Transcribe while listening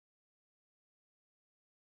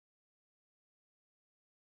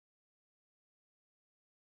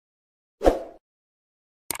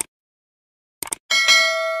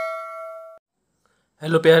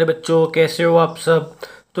Hello प्यारे बच्चों, कैसे हो आप सब।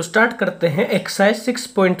 तो स्टार्ट करते हैं एक्सरसाइज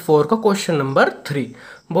 6.4 का क्वेश्चन नंबर 3।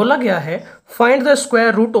 बोला गया है find the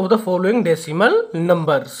square root of the following decimal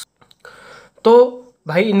numbers. तो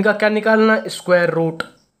भाई इनका क्या निकालना, स्क्वायर रूट।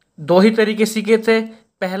 दो ही तरीके सीखे थे,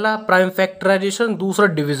 पहला प्राइम फैक्टराइजेशन, दूसरा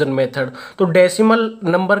डिवीजन मेथड। तो डेसिमल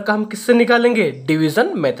नंबर का हम किससे निकालेंगे,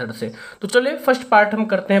 डिवीजन मेथड से। तो चलिए फर्स्ट पार्ट हम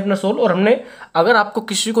करते हैं अपना सोल्व। और हमने, अगर आपको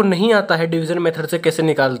किसी को नहीं आता है डिवीजन मेथड से कैसे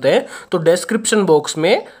निकालते हैं, तो डिस्क्रिप्शन बॉक्स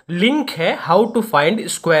में लिंक है how to find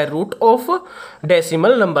square root of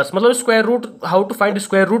decimal numbers, मतलब square root, how to find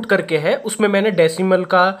square root करके है। उसमें मैंने डेसिमल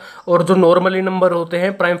का और जो नॉर्मली नंबर होते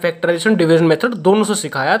हैं, प्राइम फैक्टराइजेशन, डिवीजन मेथड दोनों से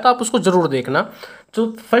सिखाया, तो आप उसको जरूर देखना।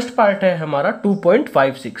 तो फर्स्ट पार्ट है हमारा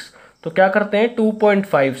 2.56। तो क्या करते हैं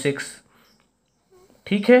 2.56,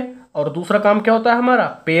 ठीक है। और दूसरा काम क्या होता है हमारा,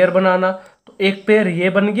 पेयर बनाना। तो एक पेयर ये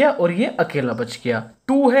बन गया और ये अकेला बच गया।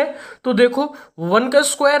 2 है तो देखो 1 का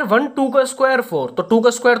स्क्वायर 1, 2 का स्क्वायर 4, तो 2 का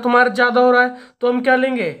स्क्वायर तुम्हारा ज्यादा हो रहा है, तो हम क्या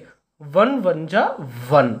लेंगे 1 1 जा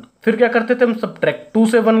 1। फिर क्या करते थे हम, सब्ट्रैक्ट, 2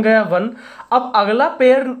 से 1 गया 1। अब अगला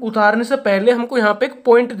पेयर उतारने से पहले हमको यहाँ पे एक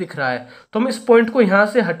पॉइंट दिख रहा है, तो हम इस पॉइंट को यहां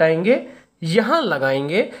से हटाएंगे, यहां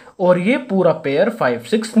लगाएंगे, और ये पूरा पेयर 5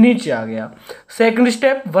 6 नीचे आ गया। सेकंड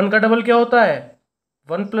स्टेप, 1 का डबल क्या होता है,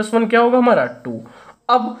 1 + 1 क्या होगा हमारा 2।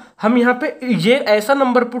 अब हम यहाँ पे ये ऐसा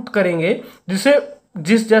नंबर पुट करेंगे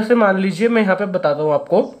जैसे मान लीजिए, मैं यहाँ पे बताता हूँ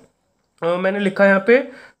आपको। मैंने लिखा यहाँ पे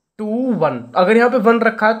 2 1, अगर यहाँ पे 1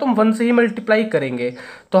 रखा है तो हम 1 से ही मल्टीप्लाई करेंगे,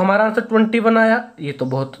 तो हमारा आंसर 21 आया। ये तो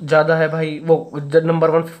बहुत ज्यादा है भाई, वो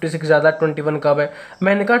नंबर 156 ज्यादा, 21 कब है।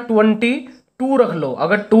 मैंने कहा 22 रख लो,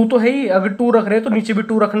 अगर 2 तो है ही, अगर 2 रख रहे हैं तो नीचे भी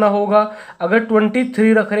 2 रखना होगा, अगर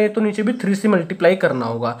 23 रख रहे हैं तो नीचे भी 3 से मल्टीप्लाई करना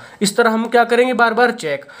होगा। इस तरह हम क्या करेंगे, बार बार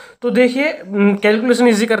चेक। तो देखिए कैलकुलेशन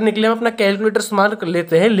इजी करने के लिए हम अपना कैलकुलेटर इस्तेमाल कर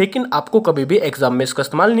लेते हैं, लेकिन आपको कभी भी एग्जाम में इसका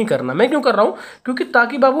इस्तेमाल नहीं करना। मैं क्यों कर रहा हूँ, क्योंकि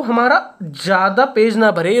ताकि बाबू हमारा ज्यादा पेज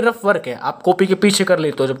ना भरे, रफ वर्क है, आप कॉपी के पीछे कर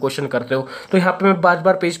लेते हो जब क्वेश्चन करते हो, तो यहाँ पे मैं बार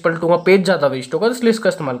बार पेज पलटूंगा, पेज ज्यादा वेस्ट होगा, इसलिए इसका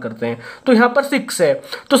इस्तेमाल करते हैं। तो यहाँ पर 6 है,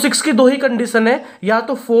 तो 6 की दो ही कंडीशन है, या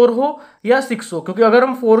तो 4 हो या 6 हो, क्योंकि अगर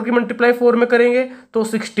हम 4 की मल्टीप्लाई 4 में करेंगे तो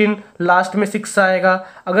 16 लास्ट में 6 आएगा,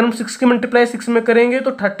 अगर हम 6 की मल्टीप्लाई 6 में करेंगे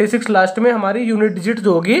तो 36 लास्ट में हमारी यूनिट डिजिट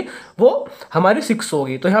जो होगी वो हमारी 6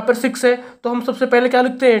 होगी। तो यहाँ पर 6 है, तो हम सबसे पहले क्या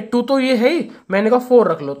लिखते हैं, 2 तो ये है ही, मैंने कहा 4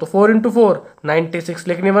 रख लो, तो 4 × 4 96,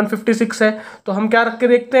 लेकिन ये 156 है, तो हम क्या रख के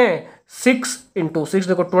देखते हैं 6 × 6।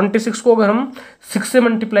 देखो 26 को अगर हम 6 से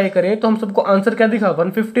मल्टीप्लाई करें तो हम सबको आंसर क्या दिखा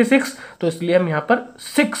 156, तो इसलिए हम यहाँ पर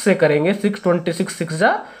 6 से करेंगे, 6 26 6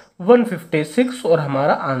 जा 156, और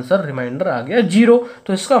हमारा आंसर रिमाइंडर आ गया 0।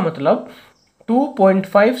 तो इसका मतलब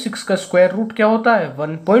 2.56 का स्क्वायर रूट क्या होता है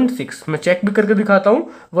 1.6। मैं चेक भी करके दिखाता हूं,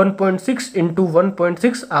 1.6 ×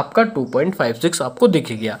 1.6 आपका 2.56 आपको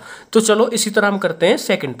दिख गया। तो चलो इसी तरह हम करते हैं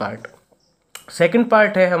सेकंड पार्ट। सेकंड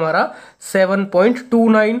पार्ट है हमारा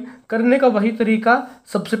 7.29। करने का वही तरीका,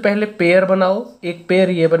 सबसे पहले पेयर बनाओ, एक पेयर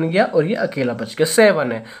ये बन गया और ये अकेला बच गया।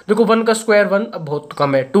 7 है, देखो 1 का स्क्वायर 1, अब बहुत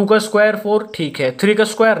कम है, 2 का स्क्वायर 4, ठीक है, 3 का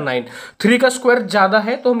स्क्वायर 9, 3 का स्क्वायर ज्यादा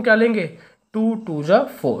है तो हम क्या लेंगे 2 2 जा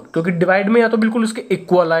 4, क्योंकि डिवाइड में या तो बिल्कुल इसके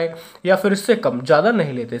इक्वल आए या फिर इससे कम, ज्यादा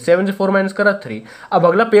नहीं लेते। 7 से 4 माइनस करा 3। अब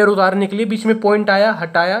अगला पेयर उतारने के लिए बीच में पॉइंट आया,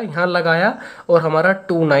 हटाया, यहाँ लगाया, और हमारा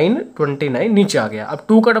 2 9 29 नीचे आ गया। अब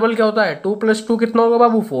 2 का डबल क्या होता है, 2 + 2 कितना होगा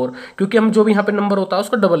बाबू 4, क्योंकि हम जो भी यहाँ पे नंबर होता है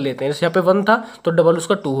उसका डबल लेते हैं। जैसे यहाँ पे 1 था तो डबल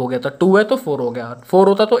उसका 2 हो गया था, 2 है तो 4 हो गया, 4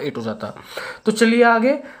 होता तो 8 हो जाता। तो चलिए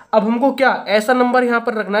आगे, अब हमको क्या ऐसा नंबर यहाँ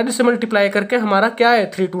पर रखना है जिससे मल्टीप्लाई करके हमारा क्या है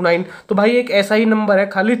 329। तो भाई एक ऐसा ही नंबर है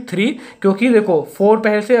खाली 3, क्योंकि देखो 4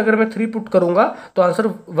 पहले से अगर मैं 3 पुट करूंगा तो आंसर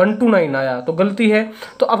 129 आया, तो गलती है।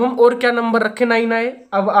 तो अब हम और क्या नंबर रखें, 9 आए।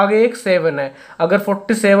 अब आगे एक 7 है, अगर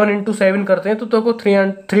 47 × 7 करते हैं तो देखो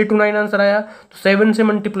 329 आंसर आया, तो 7 से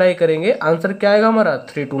मल्टीप्लाई करेंगे, आंसर क्या आएगा हमारा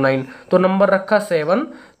 329। तो नंबर रखा 7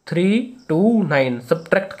 329,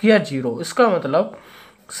 सब्ट्रैक्ट किया 0। इसका मतलब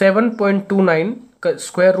 7.29 का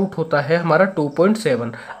स्क्वायर रूट होता है हमारा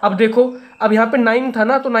 2.7। अब देखो, अब यहाँ पे 9 था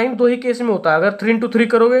ना, तो 9 दो ही केस में होता है, अगर 3 × 3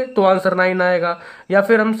 करोगे तो आंसर 9 आएगा, या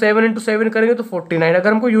फिर हम 7 × 7 करेंगे तो 49।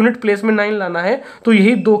 अगर हमको यूनिट प्लेस में 9 लाना है तो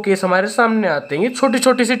यही दो केस हमारे सामने आते हैं। ये छोटी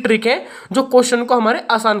छोटी सी ट्रिक है जो क्वेश्चन को हमारे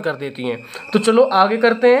आसान कर देती हैं। तो चलो आगे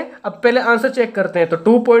करते हैं, अब पहले आंसर चेक करते हैं। तो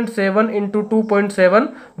 2.7 × 2.7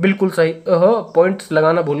 बिल्कुल सही, पॉइंट्स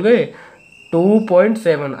लगाना भूल गए,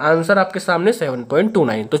 2.7 आंसर आपके सामने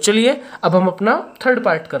 7.29। तो चलिए अब हम अपना थर्ड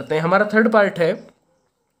पार्ट करते हैं। हमारा थर्ड पार्ट है,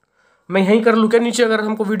 मैं यहीं कर लूँ क्या नीचे, अगर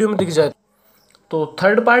हमको वीडियो में दिख जाए। तो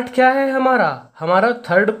थर्ड पार्ट क्या है हमारा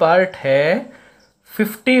थर्ड पार्ट है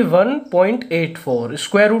 51.84।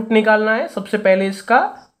 स्क्वायर रूट निकालना है, सबसे पहले इसका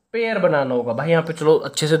पेयर बनाना होगा भाई। यहाँ पे चलो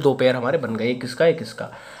अच्छे से 2 पेयर हमारे बन गए, एक इसका एक इसका।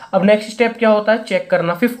 अब नेक्स्ट स्टेप क्या होता है, चेक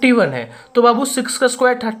करना। 51 है तो बाबू 6 का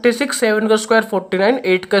स्क्वायर 36, 7 का स्क्वायर 49,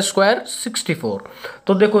 8 का स्क्वायर 64।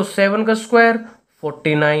 तो देखो 7 का स्क्वायर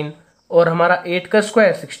 49 और हमारा 8 का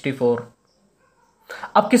स्क्वायर 64।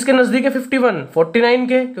 अब किसके नजदीक है 51? 49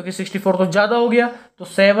 के, क्योंकि 64 तो ज्यादा हो गया। तो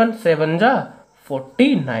 7 7 जा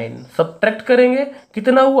 49, सब्ट्रैक्ट करेंगे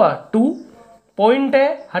कितना हुआ 2। पॉइंट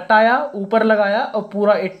है, हटाया, ऊपर लगाया और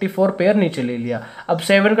पूरा 84 पेयर नीचे ले लिया। अब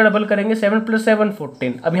 7 का डबल करेंगे, 7 + 7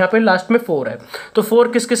 14। अब यहाँ पे लास्ट में 4 है, तो 4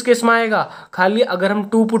 किस किस केस में आएगा, खाली अगर हम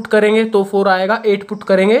 2 पुट करेंगे तो 4 आएगा, 8 पुट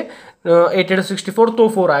करेंगे 8 8 64 तो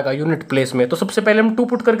 4 आएगा यूनिट प्लेस में। तो सबसे पहले हम 2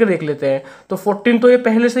 पुट करके देख लेते हैं। तो 14 तो ये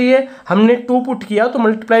पहले से ही है, हमने 2 पुट किया तो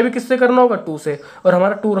मल्टीप्लाई भी किससे करना होगा 2 से, और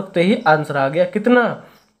हमारा 2 रखते ही आंसर आ गया कितना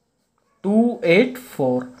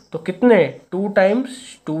 284। तो कितने 2 टाइम्स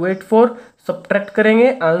 284, सब्ट्रैक्ट करेंगे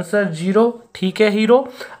आंसर 0। ठीक है हीरो।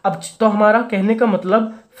 अब तो हमारा कहने का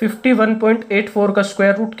मतलब 51.84 का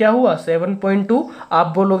स्क्वायर रूट क्या हुआ 7.2। आप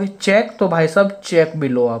बोलोगे चेक, तो भाई साहब चेक भी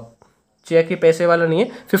लो आप, चेक ही पैसे वाला नहीं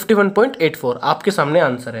है। 51.84 आपके सामने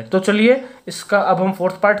आंसर है। तो चलिए इसका अब हम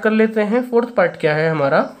फोर्थ पार्ट कर लेते हैं। फोर्थ पार्ट क्या है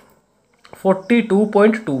हमारा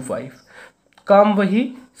 42.25। काम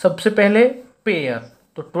वही, सबसे पहले पेयर,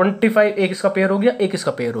 तो 25 एक इसका पेयर हो गया, एक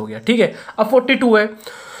इसका पेयर हो गया, ठीक है। अब 42 है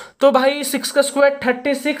तो भाई 6 का स्क्वायर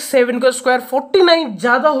 36, 7 का स्क्वायर 49,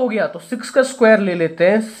 ज्यादा हो गया तो 6 का स्क्वायर ले लेते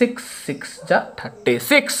हैं, 6 6 जा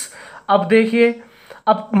 36। अब देखिए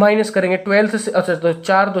अब माइनस करेंगे 12 से, अच्छा तो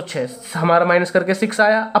 4 2 6, हमारा माइनस करके 6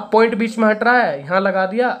 आया। अब पॉइंट बीच में हट रहा है, यहाँ लगा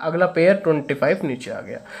दिया, अगला पेयर 25 नीचे आ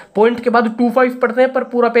गया। पॉइंट के बाद 25 पढ़ते हैं पर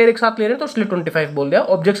पूरा पेयर एक साथ ले रहे हैं तो इसलिए 25 बोल दिया,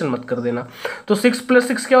 ऑब्जेक्शन मत कर देना। तो 6 +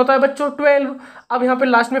 6 क्या होता है बच्चों 12। अब यहाँ पे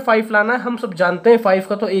लास्ट में 5 लाना है, हम सब जानते हैं 5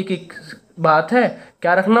 का तो एक एक बात है,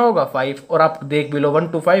 क्या रखना होगा 5। और आप देख भी लो 1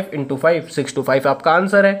 2 5 × 5 6 2 5 आपका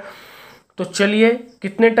आंसर है। तो चलिए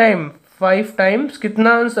कितने टाइम 5 टाइम्स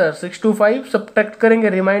कितना आंसर 6 2 5, सब्ट्रैक्ट करेंगे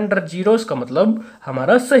रिमाइंडर 0, इसका मतलब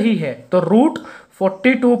हमारा सही है। तो रूट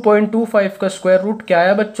 42.25 का स्क्वायर रूट क्या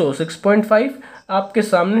है बच्चों 6.5। आपके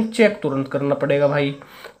सामने चेक तुरंत करना पड़ेगा भाई।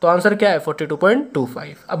 तो आंसर क्या है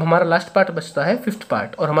 42.25। अब हमारा लास्ट पार्ट बचता है फिफ्थ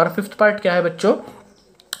पार्ट, और हमारा फिफ्थ पार्ट क्या है बच्चों,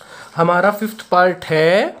 हमारा फिफ्थ पार्ट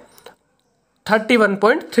है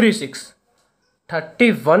 31.36।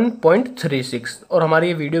 31.36 और हमारी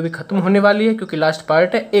ये वीडियो भी खत्म होने वाली है क्योंकि लास्ट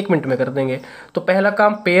पार्ट है, 1 मिनट में कर देंगे। तो पहला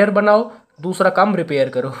काम पेयर बनाओ, दूसरा काम रिपेयर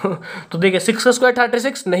करो। तो देखिए 6 का स्क्वायर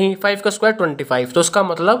 36 नहीं, 5 का स्क्वायर 25, तो इसका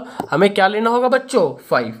मतलब हमें क्या लेना होगा बच्चों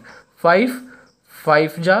 5 5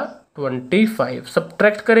 5 जा 25,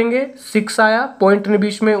 सब्ट्रैक्ट करेंगे 6 आया, पॉइंट ने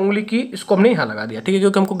बीच में उंगली की, इसको हमने यहाँ लगा दिया, ठीक है,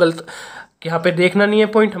 क्योंकि हमको गलत यहाँ पे देखना नहीं है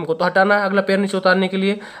पॉइंट, हमको तो हटाना है अगला पेयर नीचे उतारने के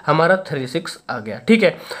लिए। हमारा 36 आ गया, ठीक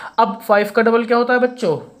है। अब 5 का डबल क्या होता है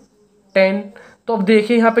बच्चों 10। तो अब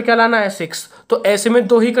देखिए यहाँ पे क्या लाना है 6। तो ऐसे में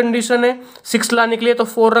 2 ही कंडीशन है, 6 लाने के लिए तो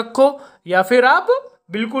 4 रखो या फिर आप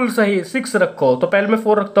बिल्कुल सही 6 रखो। तो पहले मैं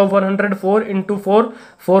 4 रखता हूँ, 104 × 4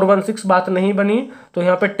 416, बात नहीं बनी। तो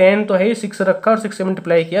यहाँ पे 10 तो है ही, 6 रखा और 6 से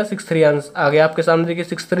मल्टीप्लाई किया, 6 3 आंसर आ गया आपके सामने। देखिए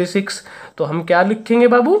 636, तो हम क्या लिखेंगे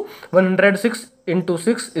बाबू 106 ×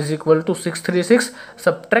 6 = 636,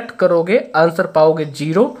 सब्ट्रैक्ट करोगे आंसर पाओगे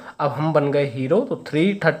 0। अब हम बन गए हीरो। तो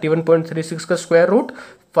 31.36 का स्क्वायर रूट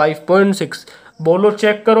 5.6। बोलो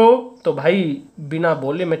चेक करो, तो भाई बिना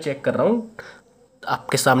बोले मैं चेक कर रहा हूँ,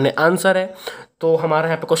 आपके सामने आंसर है। तो हमारा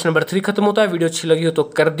यहाँ पे क्वेश्चन नंबर 3 खत्म होता है। वीडियो अच्छी लगी हो तो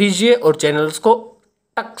कर दीजिए और चैनल्स को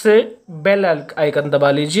टक से बेल आइकन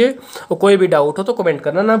दबा लीजिए, और कोई भी डाउट हो तो कमेंट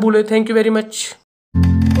करना ना भूले। Thank you very much.